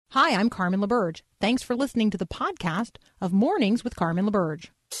Hi, I'm Carmen LaBerge. Thanks for listening to the podcast of Mornings with Carmen LaBerge.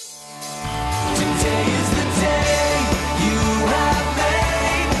 Today is the day you have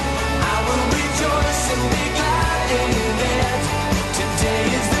made. I will rejoice and be glad in it. Today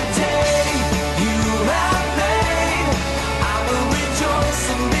is the day you have made. I will rejoice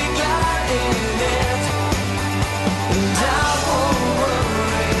and be glad in it. And I won't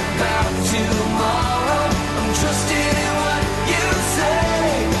worry about tomorrow. I'm trusting in what you say.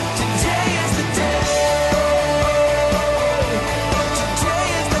 Today is the day. Today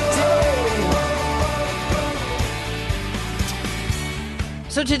is the day.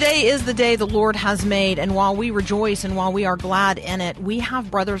 So today is the day the Lord has made, and while we rejoice and while we are glad in it, we have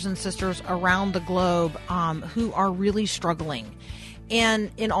brothers and sisters around the globe who are really struggling.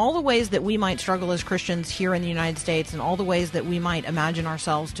 And in all the ways that we might struggle as Christians here in the United States, and all the ways that we might imagine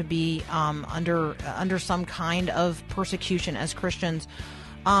ourselves to be under some kind of persecution as Christians,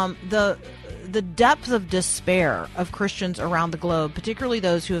 the depth of despair of Christians around the globe, particularly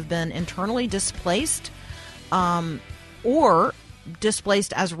those who have been internally displaced or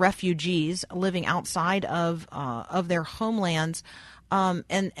displaced as refugees living outside of their homelands,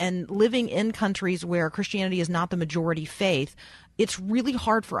 and living in countries where Christianity is not the majority faith. It's really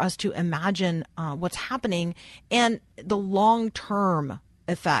hard for us to imagine what's happening and the long-term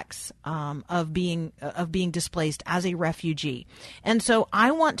effects of being displaced as a refugee. And so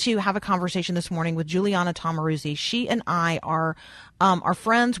I want to have a conversation this morning with Juliana Tamaruzzi. She and I are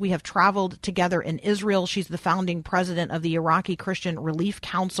friends. We have traveled together in Israel. She's the founding president of the Iraqi Christian Relief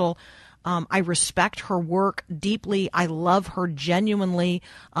Council. I respect her work deeply. I love her genuinely.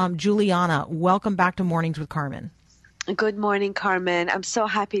 Juliana, welcome back to Mornings with Carmen. Good morning, Carmen. I'm so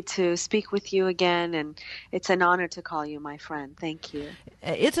happy to speak with you again, and it's an honor to call you my friend. Thank you.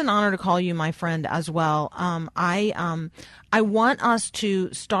 It's an honor to call you my friend as well. I want us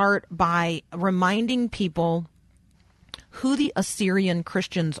to start by reminding people who the Assyrian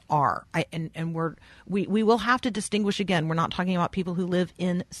Christians are. We will have to distinguish again. We're not talking about people who live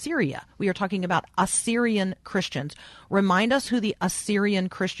in Syria. We are talking about Assyrian Christians. Remind us who the Assyrian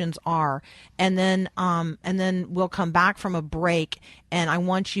Christians are, and then we'll come back from a break, and I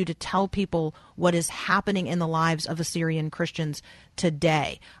want you to tell people what is happening in the lives of Assyrian Christians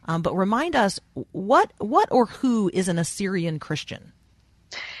today. But remind us what or who is an Assyrian Christian?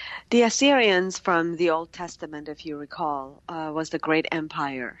 The Assyrians from the Old Testament, if you recall, was the great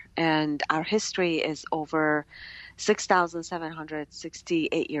empire, and our history is over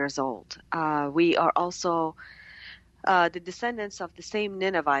 6,768 years old. We are also the descendants of the same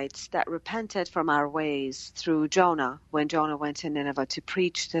Ninevites that repented from our ways through Jonah, when Jonah went to Nineveh to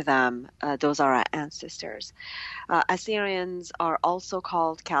preach to them. Those are our ancestors. Assyrians are also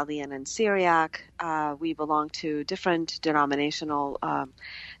called Chaldean and Syriac. We belong to different denominations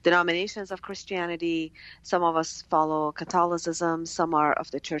of Christianity. Some of us follow Catholicism. Some are of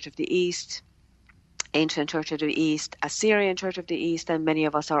the Church of the East, Ancient Church of the East, Assyrian Church of the East, and many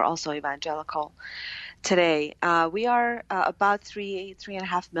of us are also evangelical. Today, we are about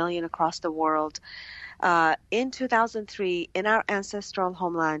 3.5 million across the world. In 2003, in our ancestral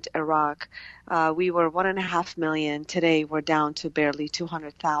homeland, Iraq, we were 1.5 million. Today, we're down to barely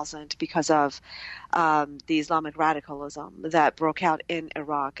 200,000 because of the Islamic radicalism that broke out in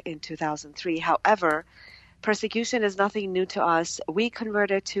Iraq in 2003. However, persecution is nothing new to us. We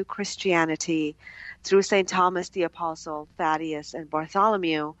converted to Christianity through St. Thomas the Apostle, Thaddeus, and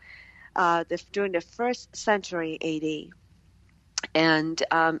Bartholomew during the first century AD. And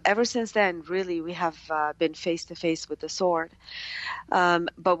ever since then, really, we have been face to face with the sword.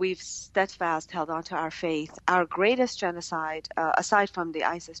 But we've steadfast held on to our faith. Our greatest genocide, aside from the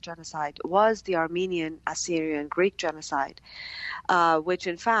ISIS genocide, was the Armenian, Assyrian, Greek genocide, which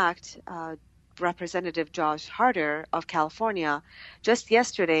in fact, Representative Josh Harder of California just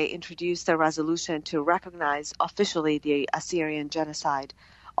yesterday introduced a resolution to recognize officially the Assyrian genocide,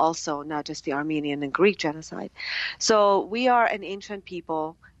 also not just the Armenian and Greek genocide. So we are an ancient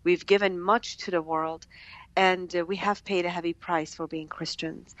people. We've given much to the world, and we have paid a heavy price for being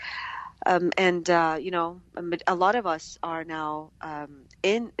Christians. A lot of us are now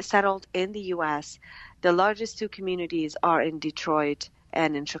settled in the U.S. The largest two communities are in Detroit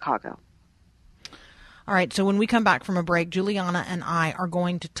and in Chicago. All right, so when we come back from a break, Juliana and I are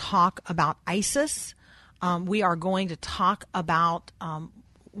going to talk about ISIS. We are going to talk about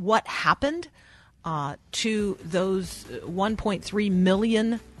what happened to those 1.3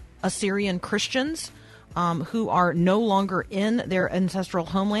 million Assyrian Christians who are no longer in their ancestral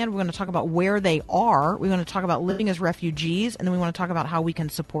homeland. We're going to talk about where they are. We're going to talk about living as refugees, and then we want to talk about how we can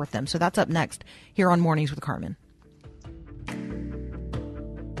support them. So that's up next here on Mornings with Carmen.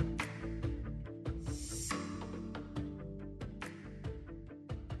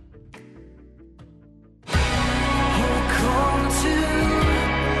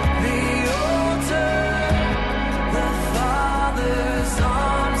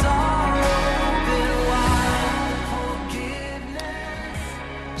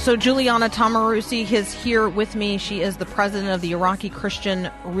 So Juliana Tamarusi is here with me. She is the president of the Iraqi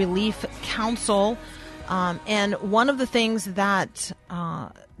Christian Relief Council. And one of the things that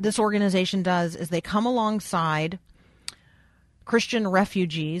this organization does is they come alongside Christian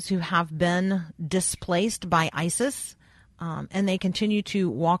refugees who have been displaced by ISIS, and they continue to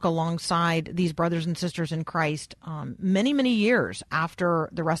walk alongside these brothers and sisters in Christ many, many years after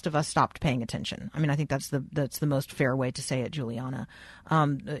the rest of us stopped paying attention. I mean, I think that's the most fair way to say it, Juliana.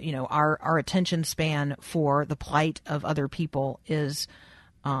 Our attention span for the plight of other people is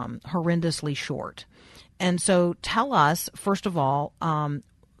horrendously short. And so tell us, first of all,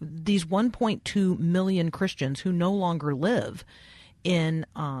 these 1.2 million Christians who no longer live in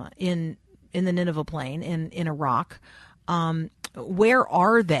the Nineveh Plain in Iraq, where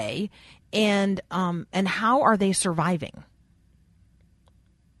are they, and how are they surviving?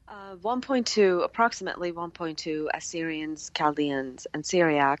 Approximately 1.2 Assyrians, Chaldeans, and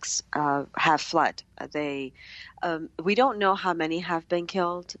Syriacs have fled. We don't know how many have been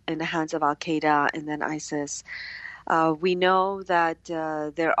killed in the hands of Al-Qaeda and then ISIS. We know that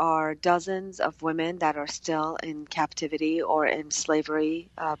there are dozens of women that are still in captivity or in slavery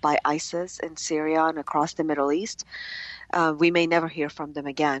by ISIS in Syria and across the Middle East. We may never hear from them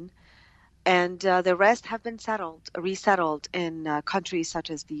again. And the rest have been resettled in countries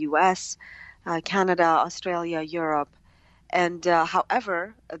such as the U.S., Canada, Australia, Europe. And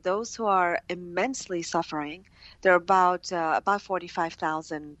however, those who are immensely suffering, there are about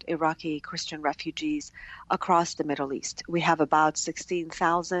 45,000 Iraqi Christian refugees across the Middle East. We have about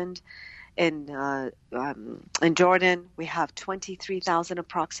 16,000 in Jordan. We have 23,000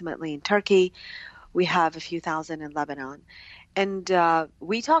 approximately in Turkey. We have a few thousand in Lebanon. And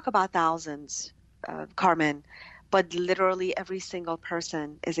we talk about thousands, Carmen, but literally every single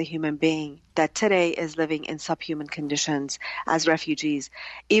person is a human being that today is living in subhuman conditions as refugees,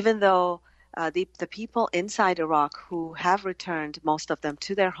 even though the people inside Iraq who have returned, most of them,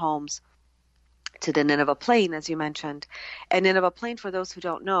 to their homes, to the Nineveh Plain, as you mentioned. And Nineveh Plain, for those who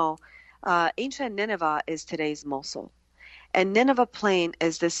don't know, ancient Nineveh is today's Mosul. And Nineveh Plain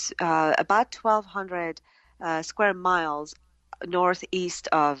is this about 1,200 square miles northeast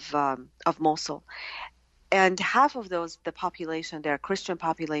of Mosul. And half of those, the population, their Christian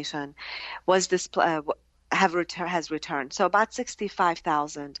population, has returned. So about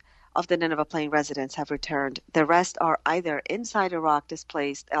 65,000 of the Nineveh Plain residents have returned. The rest are either inside Iraq,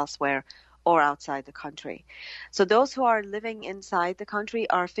 displaced elsewhere, or outside the country. So those who are living inside the country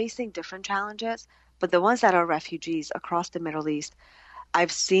are facing different challenges, but the ones that are refugees across the Middle East,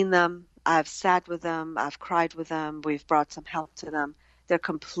 I've seen them, I've sat with them, I've cried with them, we've brought some help to them. They're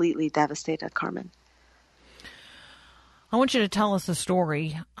completely devastated, Carmen. I want you to tell us a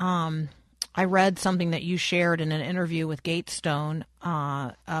story. I read something that you shared in an interview with Gatestone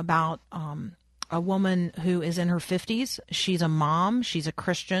about a woman who is in her 50s. She's a mom. She's a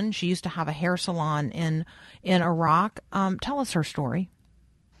Christian. She used to have a hair salon in Iraq. Tell us her story.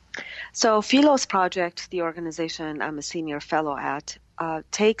 So Philos Project, the organization I'm a senior fellow at,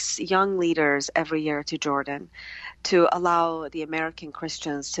 takes young leaders every year to Jordan to allow the American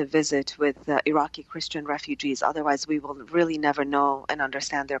Christians to visit with Iraqi Christian refugees. Otherwise, we will really never know and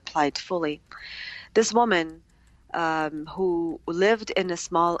understand their plight fully. This woman who lived in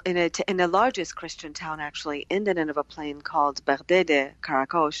the largest Christian town, actually, in the Nineveh Plain called Berdede,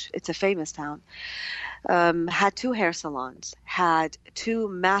 Karakosh. It's a famous town. Had 2 hair salons, had 2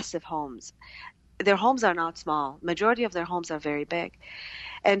 massive homes. Their homes are not small. Majority of their homes are very big.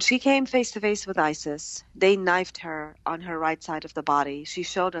 And she came face to face with ISIS. They knifed her on her right side of the body. She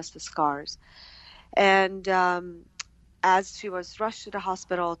showed us the scars. And as she was rushed to the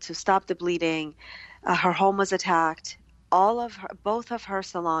hospital to stop the bleeding, her home was attacked. Both of her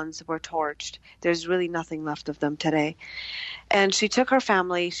salons were torched. There's really nothing left of them today. And she took her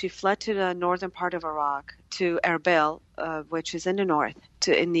family. She fled to the northern part of Iraq, to Erbil, which is in the north,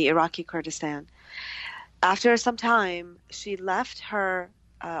 in the Iraqi Kurdistan. After some time, she left her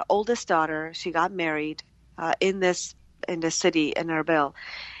oldest daughter. She got married in the city in Erbil,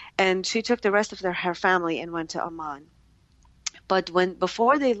 and she took the rest of her family and went to Amman. But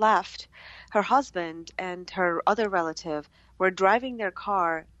before they left, her husband and her other relative were driving their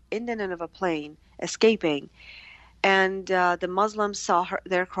car in the Nineveh Plain, escaping, and the Muslims saw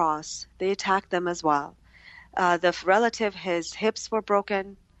their cross. They attacked them as well. The relative, his hips were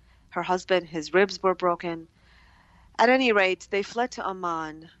broken. Her husband, his ribs were broken. At any rate, they fled to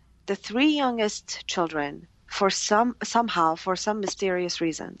Amman. The 3 youngest children, for some mysterious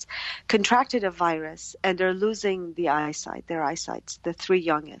reasons, contracted a virus, and they're losing their eyesight, the 3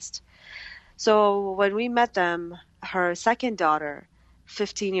 youngest. So when we met them, her second daughter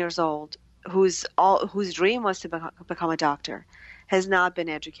 15 years old, whose dream was to become a doctor, has not been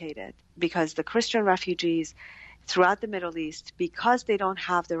educated, because the Christian refugees throughout the Middle East, because they don't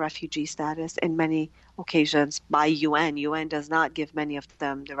have the refugee status in many occasions by UN. UN does not give many of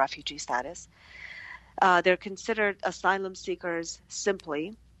them the refugee status. They're considered asylum seekers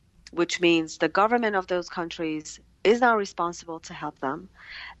simply, which means the government of those countries is now responsible to help them.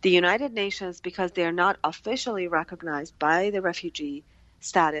 The United Nations, because they are not officially recognized by the refugee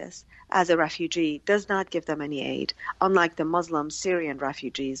status as a refugee, does not give them any aid, unlike the Muslim Syrian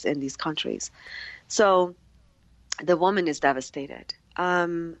refugees in these countries. So the woman is devastated.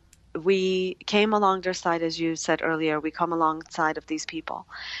 We came along their side, as you said earlier. We come alongside of these people.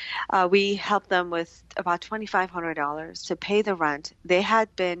 We helped them with about $2,500 to pay the rent. They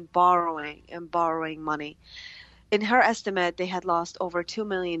had been borrowing money. In her estimate, they had lost over $2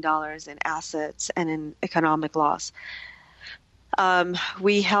 million in assets and in economic loss.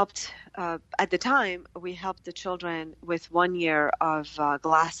 We helped, at the time, we helped the children with 1 year of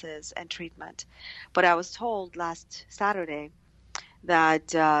glasses and treatment. But I was told last Saturday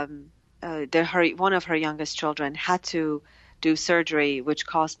that one of her youngest children had to do surgery, which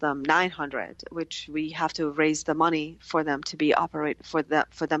cost them $900, which we have to raise the money for them to be for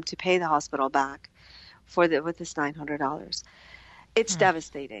them to pay the hospital back with this $900. It's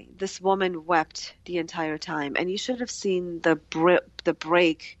devastating. This woman wept the entire time, and you should have seen the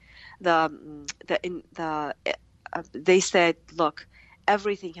break. They said, "Look,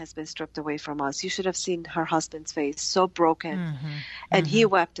 everything has been stripped away from us." You should have seen her husband's face, so broken, and he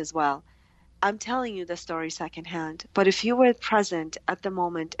wept as well. I'm telling you the story secondhand. But if you were present at the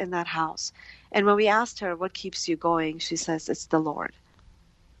moment in that house, and when we asked her what keeps you going, she says it's the Lord.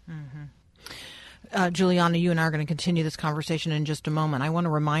 Juliana, you and I are going to continue this conversation in just a moment. I want to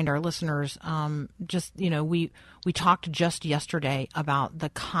remind our listeners, we talked just yesterday about the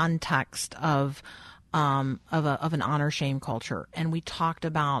context of an honor shame culture, and we talked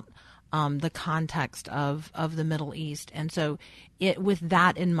about the context of the Middle East. And so, with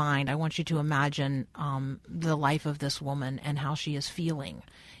that in mind, I want you to imagine the life of this woman and how she is feeling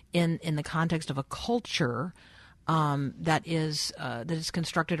in the context of a culture that is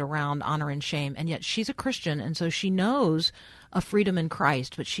constructed around honor and shame. And yet she's a Christian, and so she knows a freedom in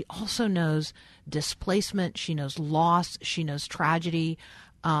Christ, but she also knows displacement, she knows loss, she knows tragedy,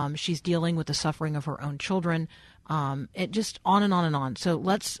 she's dealing with the suffering of her own children, it just on and on and on. So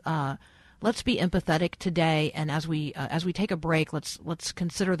let's be empathetic today, and as we take a break, let's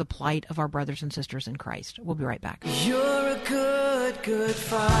consider the plight of our brothers and sisters in Christ. We'll be right back. You're a good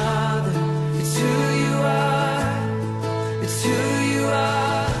father. It's who you are. It's who you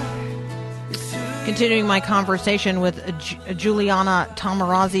are. Continuing my conversation with Juliana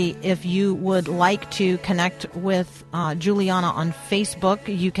Tamarasi. If you would like to connect with Juliana on Facebook,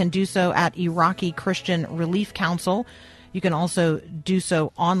 you can do so at Iraqi Christian Relief Council. You can also do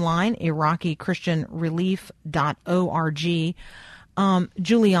so online, IraqiChristianRelief.org.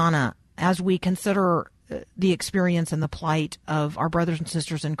 Juliana, as we consider the experience and the plight of our brothers and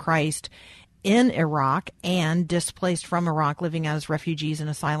sisters in Christ in Iraq and displaced from Iraq, living as refugees and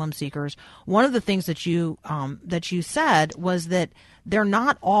asylum seekers, one of the things that you said was that they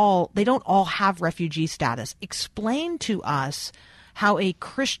don't all have refugee status. Explain to us how a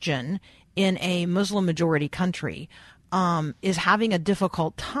Christian in a Muslim majority country is having a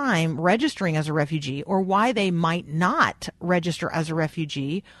difficult time registering as a refugee, or why they might not register as a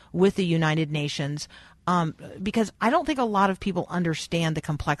refugee with the United Nations, because I don't think a lot of people understand the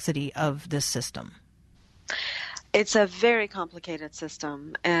complexity of this system. It's a very complicated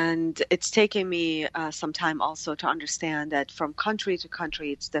system, and it's taken me some time also to understand that from country to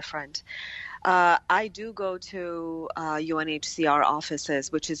country it's different. I do go to UNHCR offices,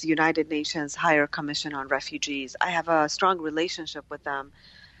 which is United Nations Higher Commission on Refugees. I have a strong relationship with them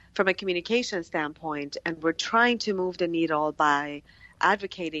from a communication standpoint, and we're trying to move the needle by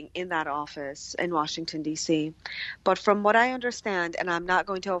advocating in that office in Washington, D.C. But from what I understand, and I'm not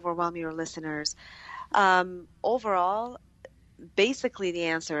going to overwhelm your listeners, overall, basically the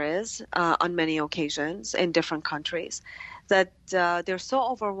answer is, on many occasions in different countries, that they're so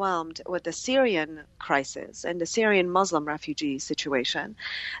overwhelmed with the Syrian crisis and the Syrian Muslim refugee situation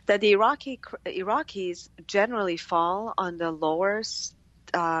that the Iraqis generally fall on the lower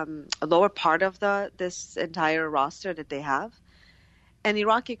part of this entire roster that they have. And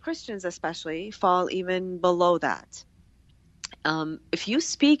Iraqi Christians especially fall even below that. If you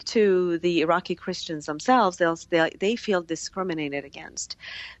speak to the Iraqi Christians themselves, they feel discriminated against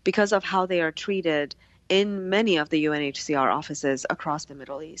because of how they are treated in many of the UNHCR offices across the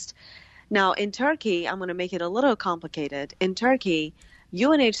Middle East. Now, in Turkey, I'm going to make it a little complicated. In Turkey,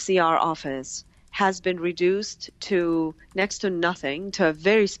 UNHCR office has been reduced to next to nothing, to a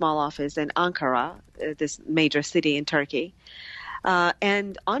very small office in Ankara, this major city in Turkey.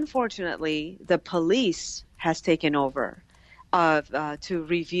 And unfortunately, the police has taken over to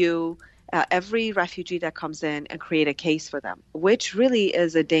review every refugee that comes in and create a case for them, which really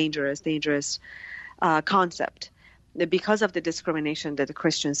is a dangerous concept because of the discrimination that the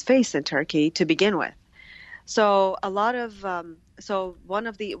Christians face in Turkey to begin with. So a lot of one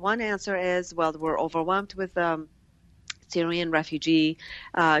answer is, well, we're overwhelmed with Syrian refugee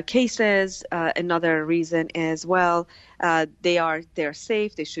cases. Another reason is, well, they're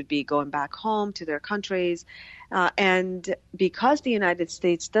safe. They should be going back home to their countries. And because the United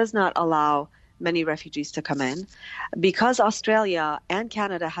States does not allow many refugees to come in, because Australia and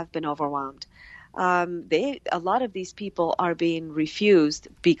Canada have been overwhelmed, a lot of these people are being refused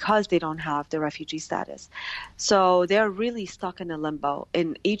because they don't have the refugee status. So they're really stuck in a limbo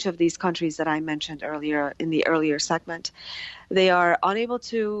in each of these countries that I mentioned earlier in the earlier segment. They are unable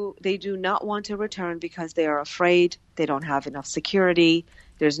to, they do not want to return because they are afraid, they don't have enough security,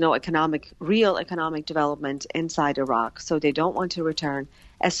 there's no real economic development inside Iraq, so they don't want to return,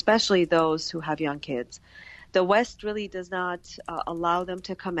 especially those who have young kids. The West really does not allow them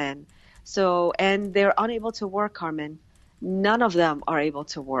to come in. So, and they're unable to work, Carmen. None of them are able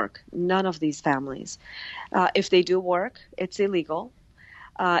to work. None of these families. If they do work, it's illegal.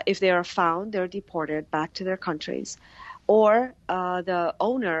 If they are found, they're deported back to their countries. Or the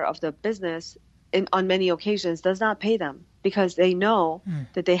owner of the business, on many occasions, does not pay them because they know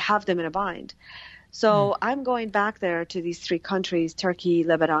that they have them in a bind. So I'm going back there to these three countries, Turkey,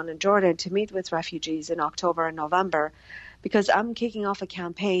 Lebanon, and Jordan, to meet with refugees in October and November, because I'm kicking off a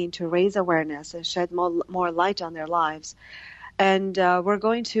campaign to raise awareness and shed more light on their lives. And we're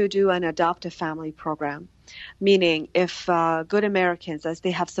going to do an adopt a family program, meaning if good Americans, as they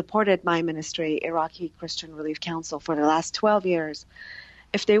have supported my ministry, Iraqi Christian Relief Council, for the last 12 years,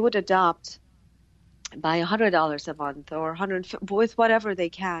 if they would adopt by $100 a month or $150, with whatever they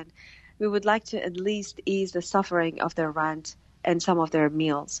can, we would like to at least ease the suffering of their rent and some of their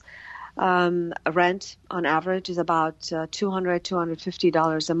meals. Rent on average is about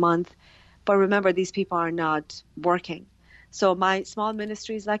 $250 a month. But remember, these people are not working. So my small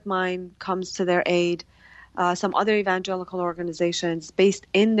ministries like mine comes to their aid. Some other evangelical organizations based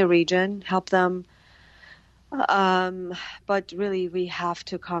in the region help them. But really, we have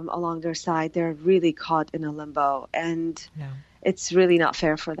to come along their side. They're really caught in a limbo. And it's really not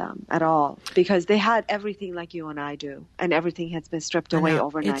fair for them at all, because they had everything like you and I do, and everything has been stripped away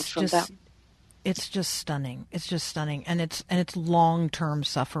overnight from them. It's just stunning. It's just stunning, and it's long-term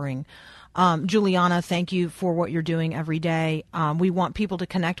suffering. Juliana, thank you for what you're doing every day. We want people to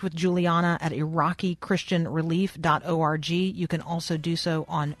connect with Juliana at IraqiChristianRelief.org. You can also do so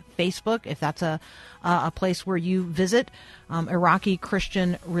on Facebook if that's a place where you visit,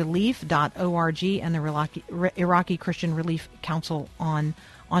 IraqiChristianRelief.org and the Iraqi Christian Relief Council on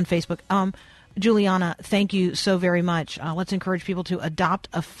Facebook. Juliana, thank you so very much. Let's encourage people to adopt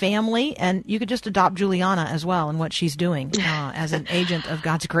a family, and you could just adopt Juliana as well and what she's doing as an agent of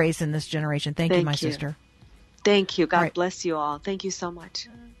God's grace in this generation. Thank you, my sister. Thank you. God bless you all. Thank you so much.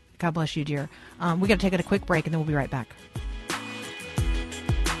 God bless you, dear. We got to take a quick break, and then we'll be right back.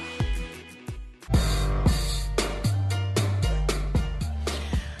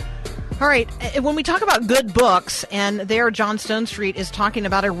 All right. When we talk about good books, and there John Stone Street is talking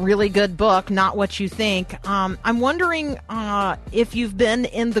about a really good book, Not What You Think, I'm wondering if you've been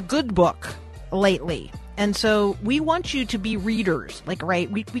in the good book lately. And so we want you to be readers.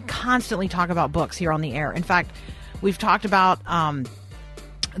 We constantly talk about books here on the air. In fact, we've talked about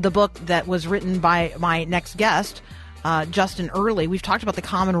the book that was written by my next guest, Justin Early. We've talked about The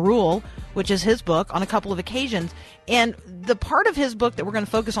Common Rule, which is his book, on a couple of occasions. And the part of his book that we're going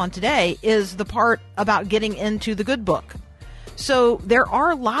to focus on today is the part about getting into the good book. So there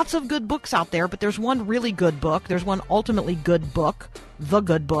are lots of good books out there, but there's one really good book. There's one ultimately good book, the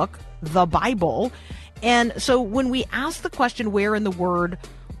Bible. And so when we ask the question, where in the Word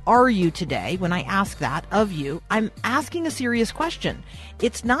are you today? When I ask that of you, I'm asking a serious question.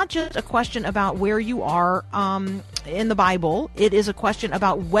 It's not just a question about where you are in the Bible. It is a question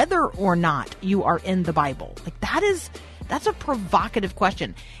about whether or not you are in the Bible. That's a provocative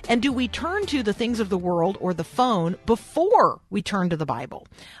question. And do we turn to the things of the world or the phone before we turn to the Bible?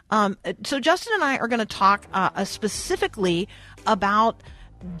 So Justin and I are going to talk specifically about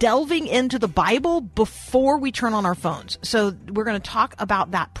delving into the Bible before we turn on our phones. So we're going to talk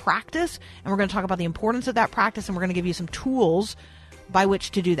about that practice, and we're going to talk about the importance of that practice, and we're going to give you some tools by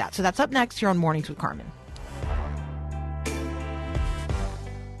which to do that. So that's up next here on Mornings with Carmen.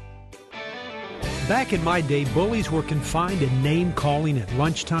 Back in my day, bullies were confined to name-calling at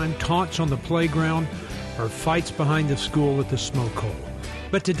lunchtime, taunts on the playground, or fights behind the school at the smoke hole.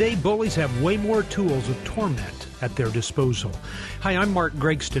 But today, bullies have way more tools of torment at their disposal. Hi, I'm Mark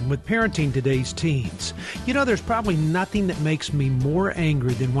Gregston with Parenting Today's Teens. You know, there's probably nothing that makes me more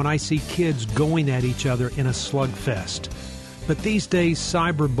angry than when I see kids going at each other in a slugfest. But these days,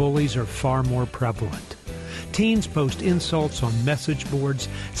 cyber bullies are far more prevalent. Teens post insults on message boards,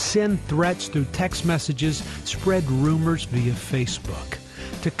 send threats through text messages, spread rumors via Facebook.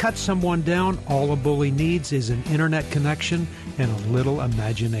 To cut someone down, all a bully needs is an internet connection and a little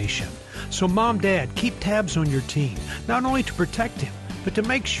imagination. So Mom, Dad, keep tabs on your teen, not only to protect him, but to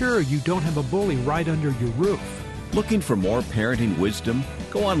make sure you don't have a bully right under your roof. Looking for more parenting wisdom?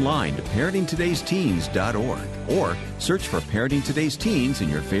 Go online to parentingtodaysteens.org or search for Parenting Today's Teens in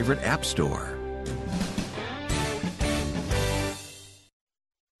your favorite app store.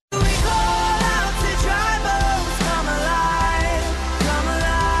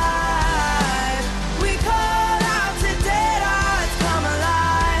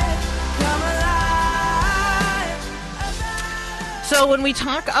 So when we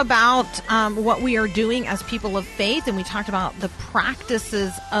talk about what we are doing as people of faith, and we talked about the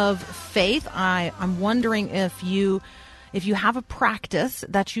practices of faith, I'm wondering if you have a practice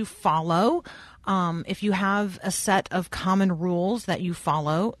that you follow, if you have a set of common rules that you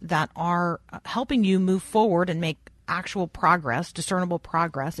follow that are helping you move forward and make actual progress, discernible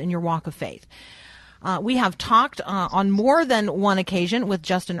progress in your walk of faith. We have talked on more than one occasion with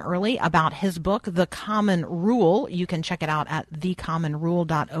Justin Earley about his book, The Common Rule. You can check it out at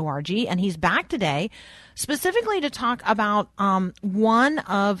thecommonrule.org. And he's back today specifically to talk about one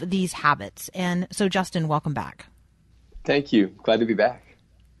of these habits. And so, Justin, welcome back. Thank you. Glad to be back.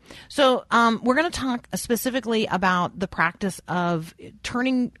 So we're going to talk specifically about the practice of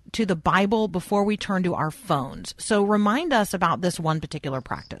turning to the Bible before we turn to our phones. So remind us about this one particular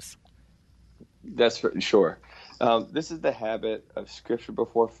practice. That's for sure. This is the habit of scripture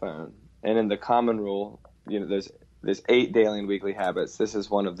before phone. And in the common rule, there's 8 daily and weekly habits. This is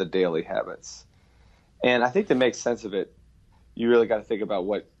one of the daily habits. And I think to make sense of it, you really got to think about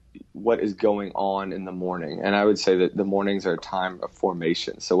what is going on in the morning. And I would say that the mornings are a time of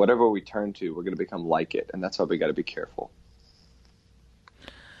formation. So whatever we turn to, we're going to become like it. And that's why we got to be careful.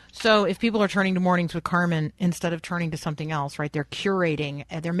 So if people are turning to Mornings with Carmen instead of turning to something else, right, they're curating,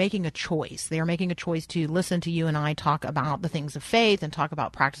 they're making a choice. They are making a choice to listen to you and I talk about the things of faith and talk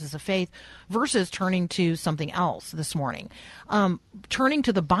about practices of faith versus turning to something else this morning. Turning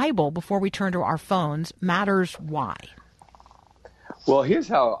to the Bible before we turn to our phones matters. Why? Well, here's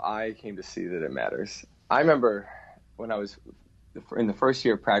how I came to see that it matters. I remember when I was in the first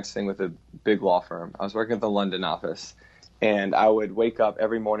year of practicing with a big law firm, I was working at the London office. And I would wake up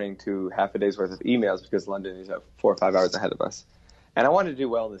every morning to half a day's worth of emails because London is 4 or 5 hours ahead of us. And I wanted to do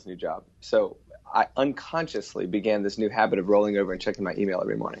well in this new job. So I unconsciously began this new habit of rolling over and checking my email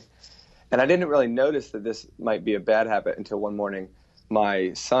every morning. And I didn't really notice that this might be a bad habit until one morning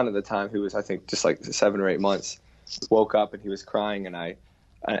my son at the time, who was I think just like 7 or 8 months, woke up and he was crying. And I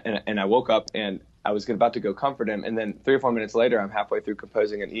woke up and I was about to go comfort him. And then 3 or 4 minutes later, I'm halfway through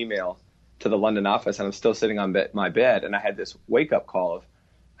composing an email to the London office, and I'm still sitting on my bed, and I had this wake-up call of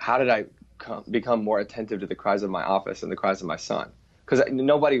how did I become more attentive to the cries of my office and the cries of my son? Because I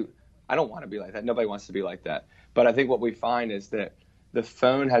don't want to be like that. Nobody wants to be like that. But I think what we find is that the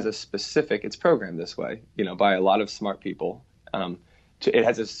phone has it's programmed this way, by a lot of smart people. It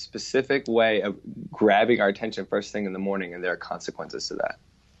has a specific way of grabbing our attention first thing in the morning, and there are consequences to that.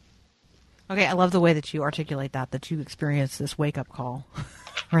 Okay, I love the way that you articulate that you experience this wake-up call.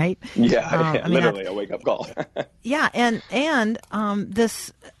 Right? Yeah, literally a wake-up call. Yeah, and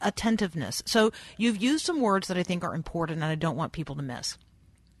this attentiveness. So you've used some words that I think are important and I don't want people to miss.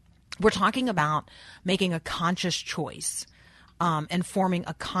 We're talking about making a conscious choice and forming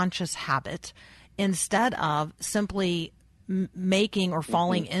a conscious habit instead of simply making or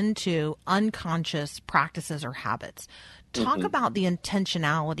falling into unconscious practices or habits. Talk about the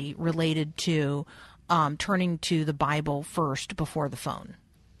intentionality related to turning to the Bible first before the phone.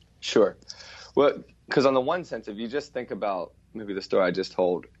 Sure. Well, because on the one sense, if you just think about maybe the story I just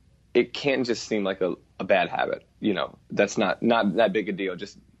told, it can't just seem like a bad habit. That's not that big a deal.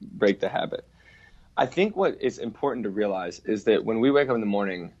 Just break the habit. I think what is important to realize is that when we wake up in the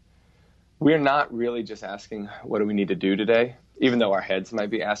morning, we're not really just asking, what do we need to do today? Even though our heads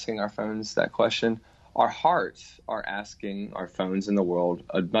might be asking our phones that question, our hearts are asking our phones in the world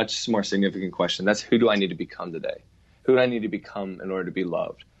a much more significant question. That's, who do I need to become today? Who do I need to become in order to be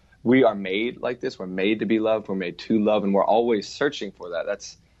loved? We are made like this. We're made to be loved. We're made to love, and we're always searching for that.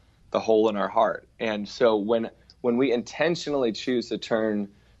 the hole in our heart. And so when we intentionally choose to turn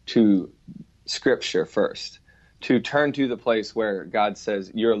to Scripture first, to turn to the place where God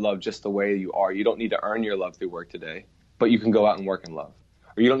says you're loved just the way you are. You don't need to earn your love through work today, but you can go out and work in love.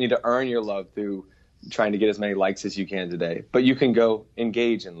 Or you don't need to earn your love through trying to get as many likes as you can today, but you can go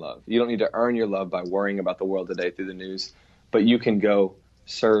engage in love. You don't need to earn your love by worrying about the world today through the news, but you can go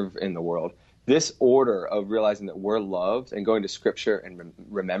serve in the world. This order of realizing that we're loved and going to Scripture and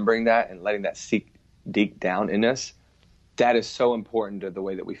remembering that and letting that seek deep down in us, that is so important to the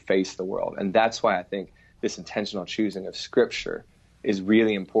way that we face the world. And that's why I think this intentional choosing of Scripture is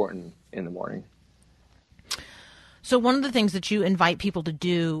really important in the morning. So one of the things that you invite people to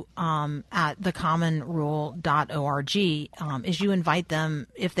do at thecommonrule.org is you invite them,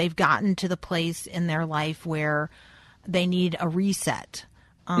 if they've gotten to the place in their life where they need a reset,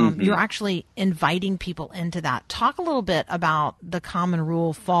 you're actually inviting people into that. Talk a little bit about the Common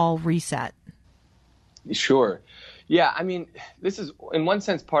Rule Fall Reset. Sure. Yeah, I mean, this is, in one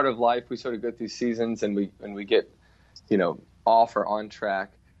sense, part of life. We sort of go through seasons and we get, off or on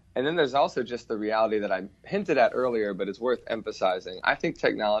track. And then there's also just the reality that I hinted at earlier, but it's worth emphasizing. I think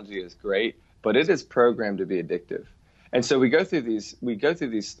technology is great, but it is programmed to be addictive. And so we go through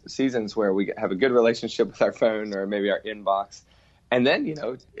these seasons where we have a good relationship with our phone or maybe our inbox. And then,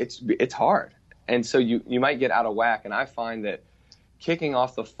 it's hard. And so you might get out of whack. And I find that kicking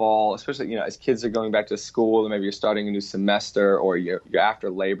off the fall, especially, as kids are going back to school, and maybe you're starting a new semester, or you're after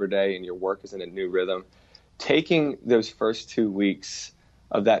Labor Day and your work is in a new rhythm, taking those first 2 weeks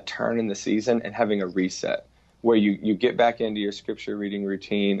of that turn in the season and having a reset where you get back into your Scripture reading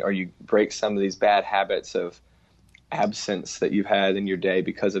routine, or you break some of these bad habits of absence that you've had in your day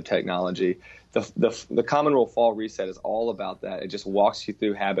because of technology. The Common Rule Fall Reset is all about that. It just walks you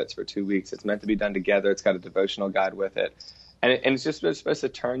through habits for 2 weeks. It's meant to be done together. It's got a devotional guide with it. And it's just supposed to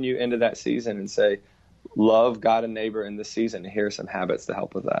turn you into that season and say, love God and neighbor in this season. And here are some habits to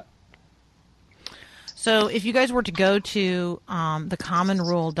help with that. So if you guys were to go to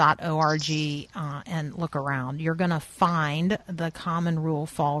thecommonrule.org and look around, you're going to find the Common Rule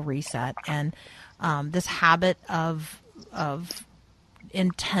Fall Reset. And this habit of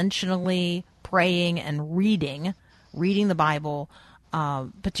intentionally praying and reading the Bible,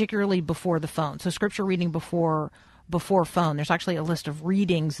 particularly before the phone. So Scripture reading before phone. There's actually a list of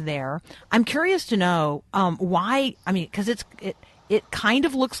readings there. I'm curious to know why. I mean, because it kind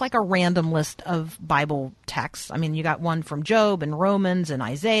of looks like a random list of Bible texts. I mean, you got one from Job and Romans and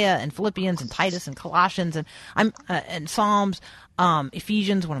Isaiah and Philippians and Titus and Colossians and Psalms,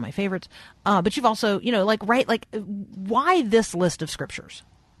 Ephesians, one of my favorites. But you've also, why this list of scriptures?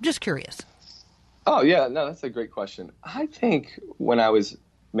 Just curious. Oh yeah, no, that's a great question. I think when I was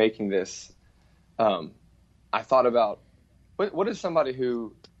making this, I thought about what is somebody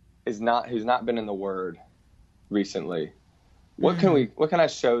who's not been in the Word recently. What can I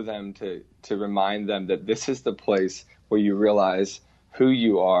show them to remind them that this is the place where you realize who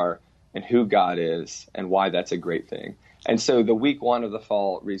you are and who God is and why that's a great thing. And so the week 1 of the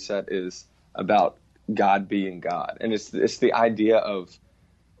Fall Reset is about God being God. And it's the idea of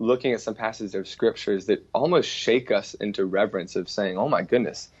looking at some passages of scriptures that almost shake us into reverence of saying, oh my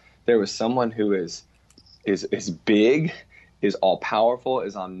goodness, there was someone who is big, is all powerful,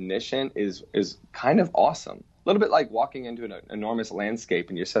 is omniscient, is kind of awesome. A little bit like walking into an enormous landscape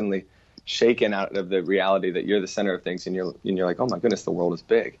and you're suddenly shaken out of the reality that you're the center of things, and you're like, oh my goodness, the world is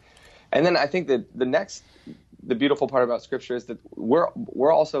big. And then I think that the beautiful part about Scripture is that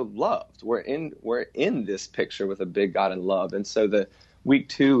we're also loved. We're in this picture with a big God and love. And so the week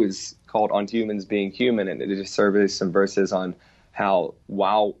 2 is called On Humans Being Human, and it just surveys some verses on how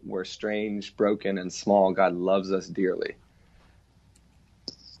while we're strange, broken, and small, God loves us dearly.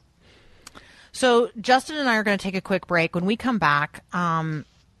 So Justin and I are going to take a quick break. When we come back, I'm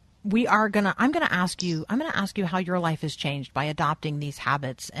going to ask you how your life has changed by adopting these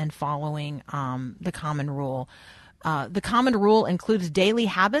habits and following the Common Rule. The Common Rule includes daily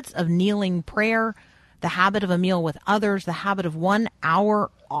habits of kneeling prayer, the habit of a meal with others, the habit of 1 hour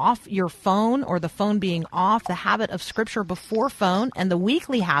off your phone or the phone being off, the habit of Scripture before phone, and the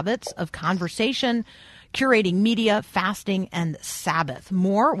weekly habits of conversation, curating media, fasting, and Sabbath.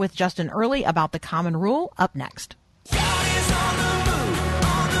 More with Justin Early about the Common Rule up next. God is on the move,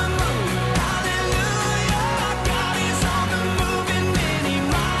 hallelujah. God is on the move in many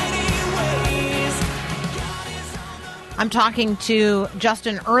mighty ways. God is on the move. I'm talking to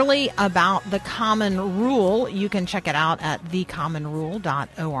Justin Early about the Common Rule. You can check it out at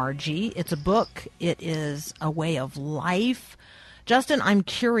thecommonrule.org. It's a book. It is a way of life. Justin, I'm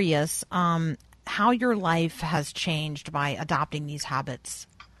curious how your life has changed by adopting these habits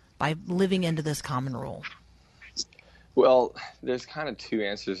by living into this common rule? Well, there's kind of two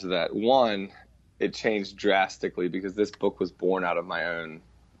answers to that. One, it changed drastically because this book was born out of my own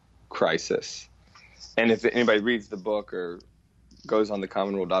crisis. And if anybody reads the book or goes on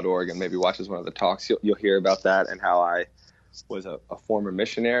thecommonrule.org and maybe watches one of the talks, you'll hear about that and how I was a former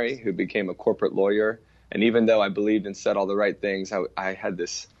missionary who became a corporate lawyer. And even though I believed and said all the right things, I had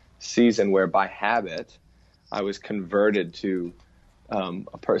this season where by habit I was converted to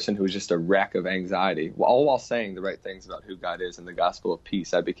a person who was just a wreck of anxiety, all while saying the right things about who God is and the gospel of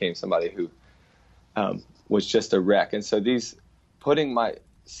peace. I became somebody who was just a wreck. And so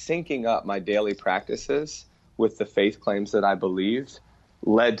syncing up my daily practices with the faith claims that I believed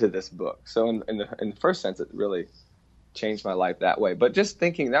led to this book. So in the first sense, it really changed my life that way. But just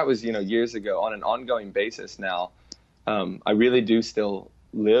thinking that was, years ago, on an ongoing basis now, I really do still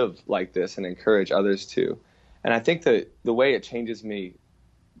live like this and encourage others to. And I think that the way it changes me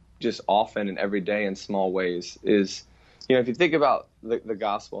just often and every day in small ways is, if you think about the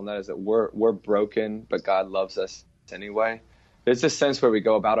gospel, and that is that we're broken, but God loves us anyway. There's this sense where we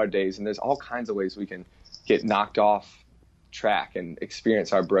go about our days, and there's all kinds of ways we can get knocked off track and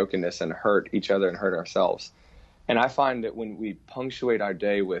experience our brokenness and hurt each other and hurt ourselves. And I find that when we punctuate our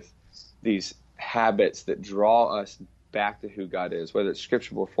day with these habits that draw us back to who God is, whether it's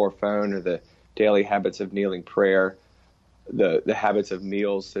scripture before phone or the daily habits of kneeling prayer, the habits of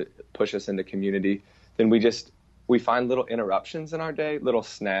meals that push us into community, then we find little interruptions in our day, little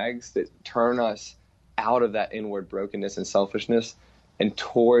snags that turn us out of that inward brokenness and selfishness and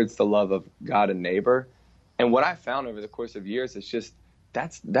towards the love of God and neighbor. And what I found over the course of years is just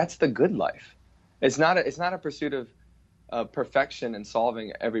that's the good life. It's not a pursuit of perfection and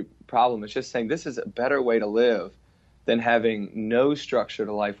solving every problem. It's just saying this is a better way to live than having no structure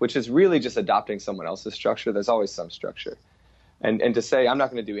to life, which is really just adopting someone else's structure. There's always some structure. And to say I'm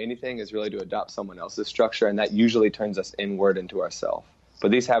not going to do anything is really to adopt someone else's structure, and that usually turns us inward into ourselves. But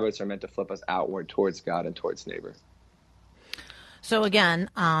these habits are meant to flip us outward towards God and towards neighbor. So again,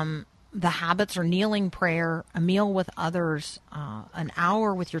 the habits are kneeling prayer, a meal with others, an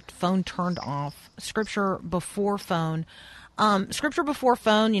hour with your phone turned off, scripture before phone. Scripture before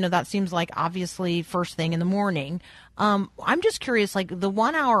phone, that seems like obviously first thing in the morning. I'm just curious, like the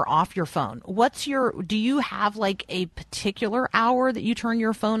 1 hour off your phone, do you have like a particular hour that you turn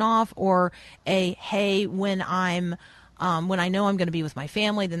your phone off, or hey, when I know I'm going to be with my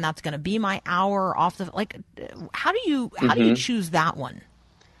family, then that's going to be my hour off how do you choose that one?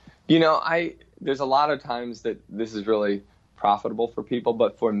 There's a lot of times that this is really profitable for people,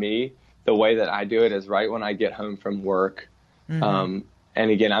 but for me, the way that I do it is right when I get home from work. And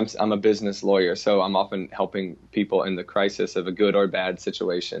again, I'm a business lawyer, so I'm often helping people in the crisis of a good or bad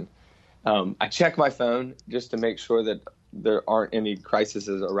situation. I check my phone just to make sure that there aren't any crises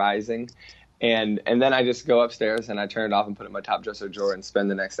arising. And then I just go upstairs and I turn it off and put it in my top dresser drawer and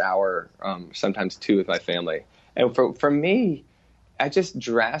spend the next hour, sometimes 2 with my family. And for me, I just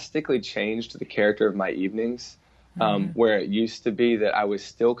drastically changed the character of my evenings, where it used to be that I was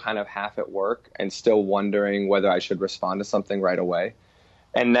still kind of half at work and still wondering whether I should respond to something right away.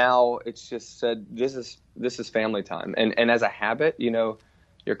 And now it's just said, this is family time. And as a habit,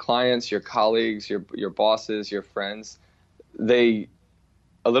 your clients, your colleagues, your bosses, your friends, a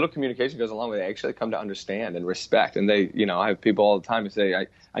little communication goes a long way. They actually come to understand and respect. And I have people all the time who say,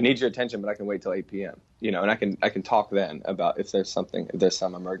 I need your attention, but I can wait till 8 p.m. And I can talk then about if there's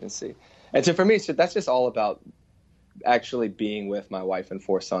some emergency. And so for me, that's just all about actually being with my wife and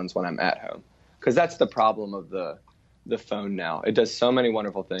 4 sons when I'm at home. Because that's the problem of the phone now. It does so many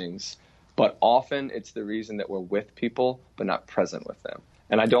wonderful things, but often it's the reason that we're with people, but not present with them.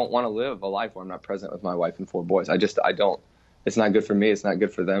 And I don't want to live a life where I'm not present with my wife and 4 boys. I don't. It's not good for me. It's not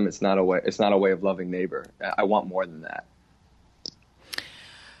good for them. It's not a way of loving neighbor. I want more than that.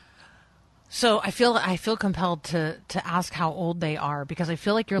 So I feel compelled to ask how old they are, because I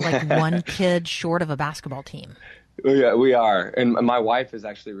feel like you're like one kid short of a basketball team. Yeah, we are. And my wife is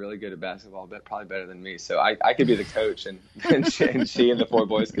actually really good at basketball, but probably better than me. So I could be the coach, and she and the 4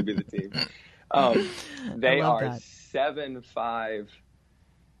 boys could be the team. They are that. 7, 5,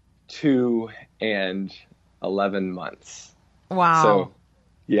 2, and 11 months. Wow. So,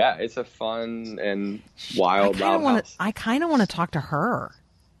 yeah, it's a fun and wild house. I kind of want to talk to her.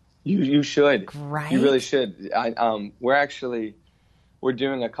 You should. Right. You really should. We're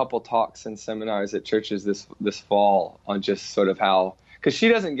doing a couple talks and seminars at churches this fall on just sort of how, because she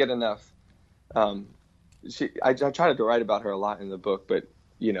doesn't get enough. I try to write about her a lot in the book, but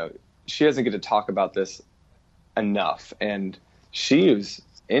she doesn't get to talk about this enough, and she is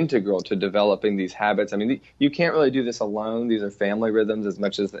integral to developing these habits. I mean, you can't really do this alone. These are family rhythms as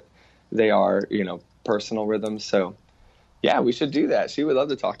much as they are, personal rhythms. So yeah, we should do that. She would love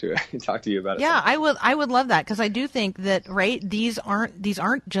to talk to you about it. Yeah, I would love that, because I do think that, right, these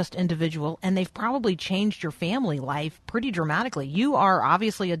aren't just individual, and they've probably changed your family life pretty dramatically. You are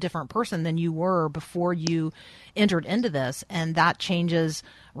obviously a different person than you were before you entered into this, and that changes,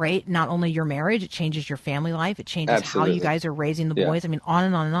 right, not only your marriage, it changes your family life, it changes Absolutely. how you guys are raising the Yeah. boys. I mean, on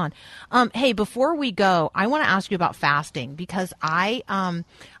and on and on. Hey, before we go, I want to ask you about fasting, because I'm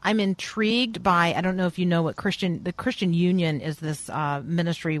intrigued by, I don't know if you know what the Christian Union is, this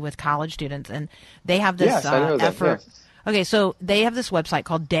ministry with college students, and they have this Yes, I know that, effort. yeah. Okay, so they have this website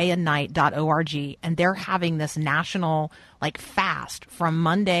called dayandnight.org, and they're having this national fast from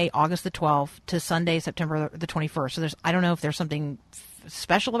Monday, August the 12th to Sunday, September the 21st. So I don't know if there's something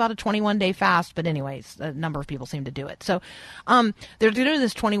special about a 21-day fast, but anyways, a number of people seem to do it. So they're doing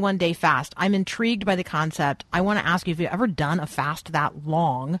this 21-day fast. I'm intrigued by the concept. I want to ask you if you've ever done a fast that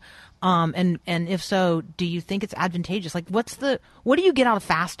long, and if so, do you think it's advantageous? What do you get out of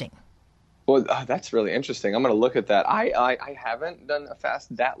fasting? Well, that's really interesting. I'm going to look at that. I haven't done a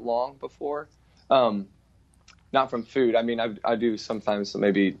fast that long before. Not from food. I mean, I do sometimes,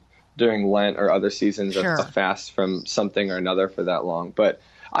 maybe during Lent or other seasons, Sure. a fast from something or another for that long. But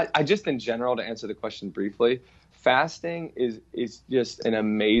I just, in general, to answer the question briefly, fasting is just an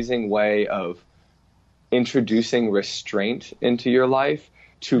amazing way of introducing restraint into your life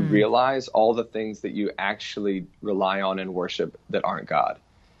to realize all the things that you actually rely on in worship that aren't God.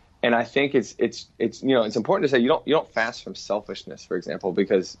 And I think it's it's important to say you don't fast from selfishness, for example,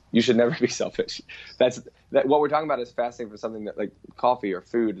 because you should never be selfish. What we're talking about is fasting for something that, like coffee or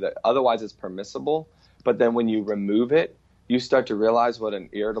food, that otherwise is permissible. But then when you remove it, you start to realize what an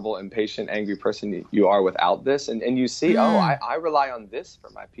irritable, impatient, angry person you are without this. And you see, I rely on this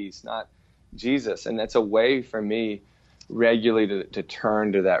for my peace, not Jesus. And that's a way for me regularly to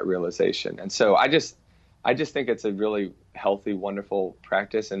turn to that realization. And so I just think it's a really healthy, wonderful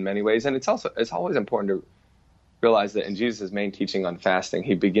practice in many ways. And it's always important to realize that in Jesus' main teaching on fasting,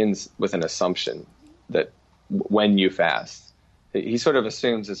 he begins with an assumption that when you fast, he sort of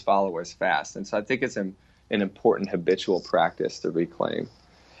assumes his followers fast. And so I think it's an important habitual practice to reclaim.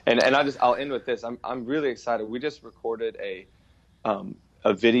 And I'll end with this. I'm really excited. We just recorded a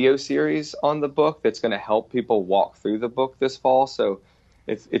video series on the book that's going to help people walk through the book this fall. So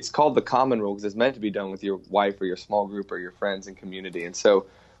it's called The Common Rule, because it's meant to be done with your wife or your small group or your friends and community. And so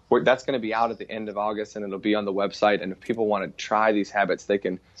that's going to be out at the end of August, and it'll be on the website. And if people want to try these habits, they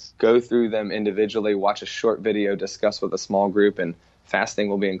can go through them individually, watch a short video, discuss with a small group, and fasting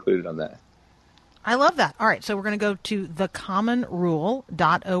will be included on that. I love that. All right, so we're going to go to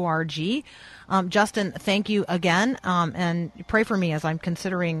thecommonrule.org. Justin, thank you again, and pray for me as I'm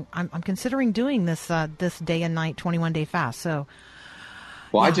considering doing this day and night 21-day fast. So.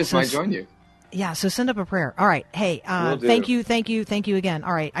 Well, yeah, I just might join you. Yeah, so send up a prayer. All right. Hey, thank you again.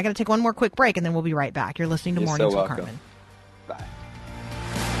 All right, I got to take one more quick break, and then we'll be right back. You're listening to Mornings with Carmen. Bye.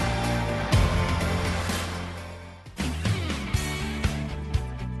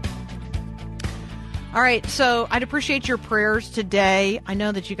 All right, so I'd appreciate your prayers today. I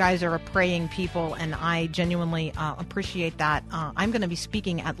know that you guys are a praying people, and I genuinely appreciate that. I'm going to be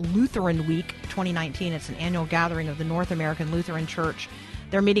speaking at Lutheran Week 2019. It's an annual gathering of the North American Lutheran Church.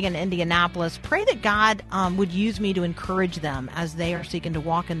 They're meeting in Indianapolis. Pray that God would use me to encourage them as they are seeking to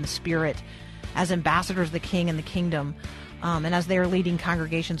walk in the Spirit as ambassadors of the King and the Kingdom, and as they are leading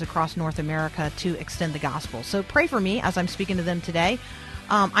congregations across North America to extend the gospel. So pray for me as I'm speaking to them today.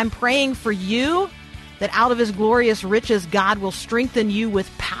 I'm praying for you that out of his glorious riches, God will strengthen you with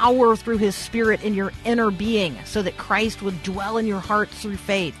power through his Spirit in your inner being, so that Christ would dwell in your hearts through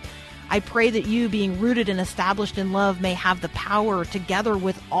faith. I pray that you, being rooted and established in love, may have the power, together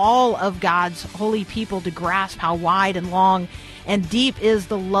with all of God's holy people, to grasp how wide and long and deep is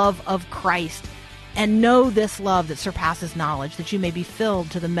the love of Christ, and know this love that surpasses knowledge, that you may be filled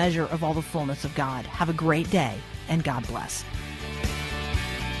to the measure of all the fullness of God. Have a great day, and God bless.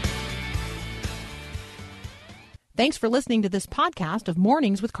 Thanks for listening to this podcast of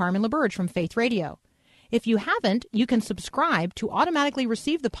Mornings with Carmen LaBerge from Faith Radio. If you haven't, you can subscribe to automatically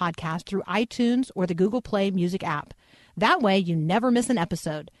receive the podcast through iTunes or the Google Play Music app. That way you never miss an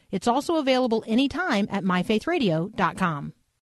episode. It's also available anytime at myfaithradio.com.